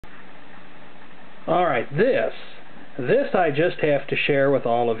Alright, this I just have to share with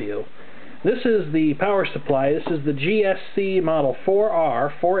all of you. This is the power supply. This is the GSC Model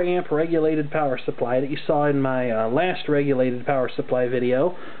 4R 4 amp regulated power supply that you saw in my last regulated power supply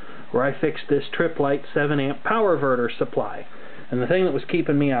video, where I fixed this trip-light 7 amp power verter supply. And the thing that was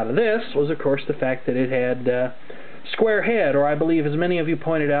keeping me out of this was, of course, the fact that it had square head, or I believe, as many of you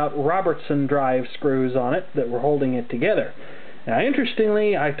pointed out, Robertson drive screws on it that were holding it together. Now,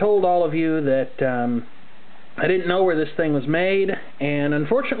 interestingly, I told all of you that I didn't know where this thing was made, and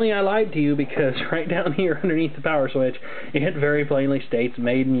unfortunately I lied to you, because right down here underneath the power switch it very plainly states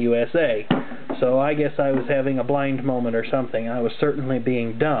Made in USA. So I guess I was having a blind moment or something. I was certainly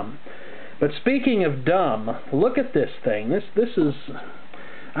being dumb. But speaking of dumb, look at this thing. This is...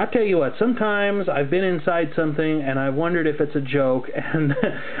 I'll tell you what, sometimes I've been inside something and I've wondered if it's a joke, and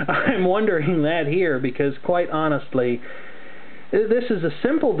I'm wondering that here, because quite honestly, this is a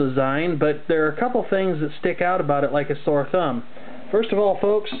simple design, but there are a couple things that stick out about it like a sore thumb. First of all,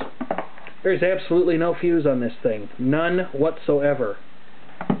 folks, there's absolutely no fuse on this thing. None whatsoever.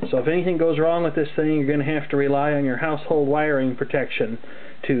 So if anything goes wrong with this thing, you're going to have to rely on your household wiring protection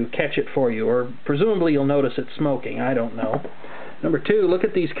to catch it for you, or presumably you'll notice it smoking. I don't know. Number two, look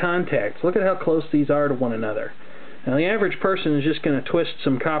at these contacts. Look at how close these are to one another. Now, the average person is just going to twist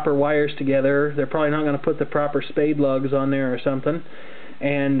some copper wires together. They're probably not going to put the proper spade lugs on there or something,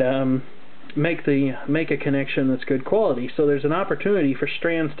 and make a connection that's good quality. So there's an opportunity for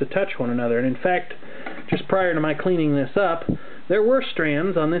strands to touch one another. And in fact, just prior to my cleaning this up, there were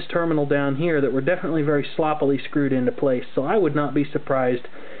strands on this terminal down here that were definitely very sloppily screwed into place. So I would not be surprised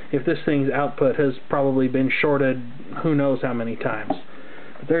if this thing's output has probably been shorted who knows how many times.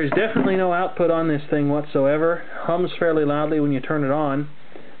 But there's definitely no output on this thing whatsoever. Hums fairly loudly when you turn it on,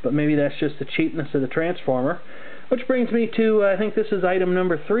 but maybe that's just the cheapness of the transformer. Which brings me to, I think this is item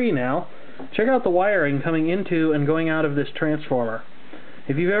number 3 now. Check out the wiring coming into and going out of this transformer.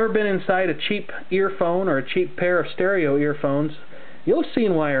 If you've ever been inside a cheap earphone or a cheap pair of stereo earphones, you'll have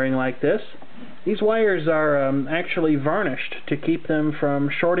seen wiring like this. These wires are actually varnished to keep them from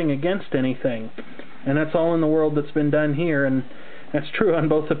shorting against anything. And that's all in the world that's been done here, and that's true on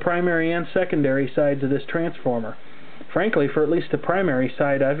both the primary and secondary sides of this transformer. Frankly, for at least the primary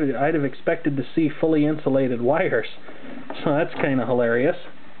side, I'd have expected to see fully insulated wires. So that's kind of hilarious.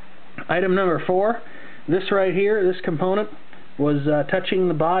 Item number 4, this right here, this component, was touching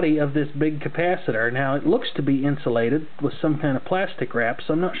the body of this big capacitor. Now, it looks to be insulated with some kind of plastic wrap,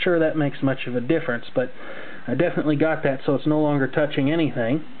 so I'm not sure that makes much of a difference, but I definitely got that so it's no longer touching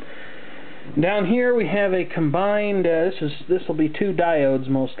anything. Down here we have a combined, this will be 2 diodes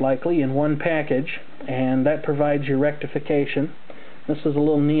most likely in one package, and that provides your rectification. This is a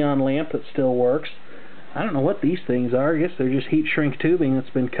little neon lamp that still works. I don't know what these things are. I guess they're just heat shrink tubing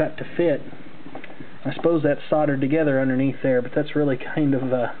that's been cut to fit. I suppose that's soldered together underneath there, but that's really kind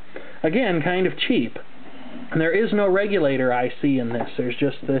of, again, kind of cheap. And there is no regulator IC in this. There's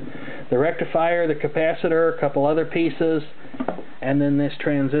just the rectifier, the capacitor, a couple other pieces, and then this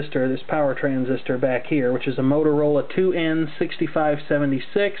transistor, this power transistor back here, which is a Motorola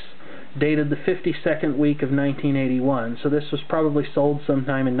 2N6576, dated the 52nd week of 1981. So this was probably sold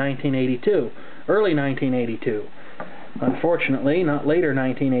sometime in 1982, early 1982. Unfortunately, not later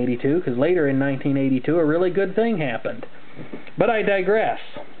 1982, because later in 1982 a really good thing happened. But I digress.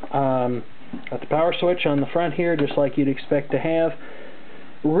 Got the power switch on the front here, just like you'd expect to have.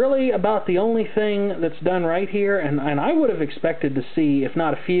 Really about the only thing that's done right here, and I would have expected to see, if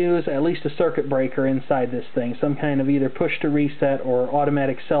not a fuse, at least a circuit breaker inside this thing. Some kind of either push to reset or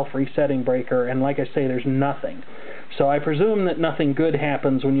automatic self-resetting breaker, and like I say, there's nothing. So I presume that nothing good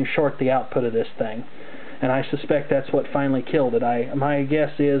happens when you short the output of this thing. And I suspect that's what finally killed it. My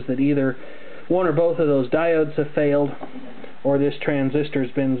guess is that either one or both of those diodes have failed, or this transistor's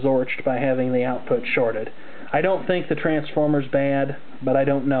been zorched by having the output shorted. I don't think the transformer's bad, but I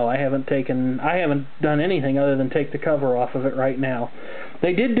don't know. I haven't done anything other than take the cover off of it right now.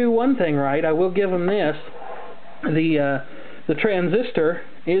 They did do one thing right. I will give them this. The transistor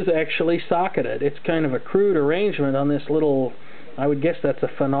is actually socketed. It's kind of a crude arrangement on this little, I would guess that's a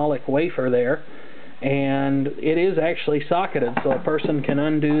phenolic wafer there. And it is actually socketed, so a person can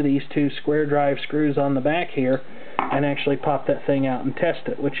undo these 2 square drive screws on the back here and actually pop that thing out and test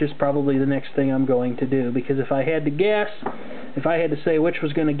it, which is probably the next thing I'm going to do, because if I had to guess, if I had to say which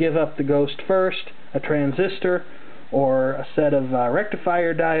was going to give up the ghost first, a transistor or a set of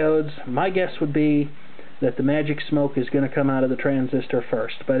rectifier diodes, my guess would be that the magic smoke is going to come out of the transistor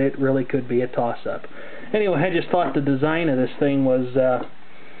first, but it really could be a toss-up. Anyway, I just thought the design of this thing was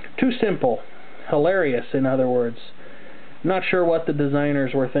too simple. Hilarious, in other words. I'm not sure what the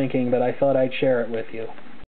designers were thinking, but I thought I'd share it with you.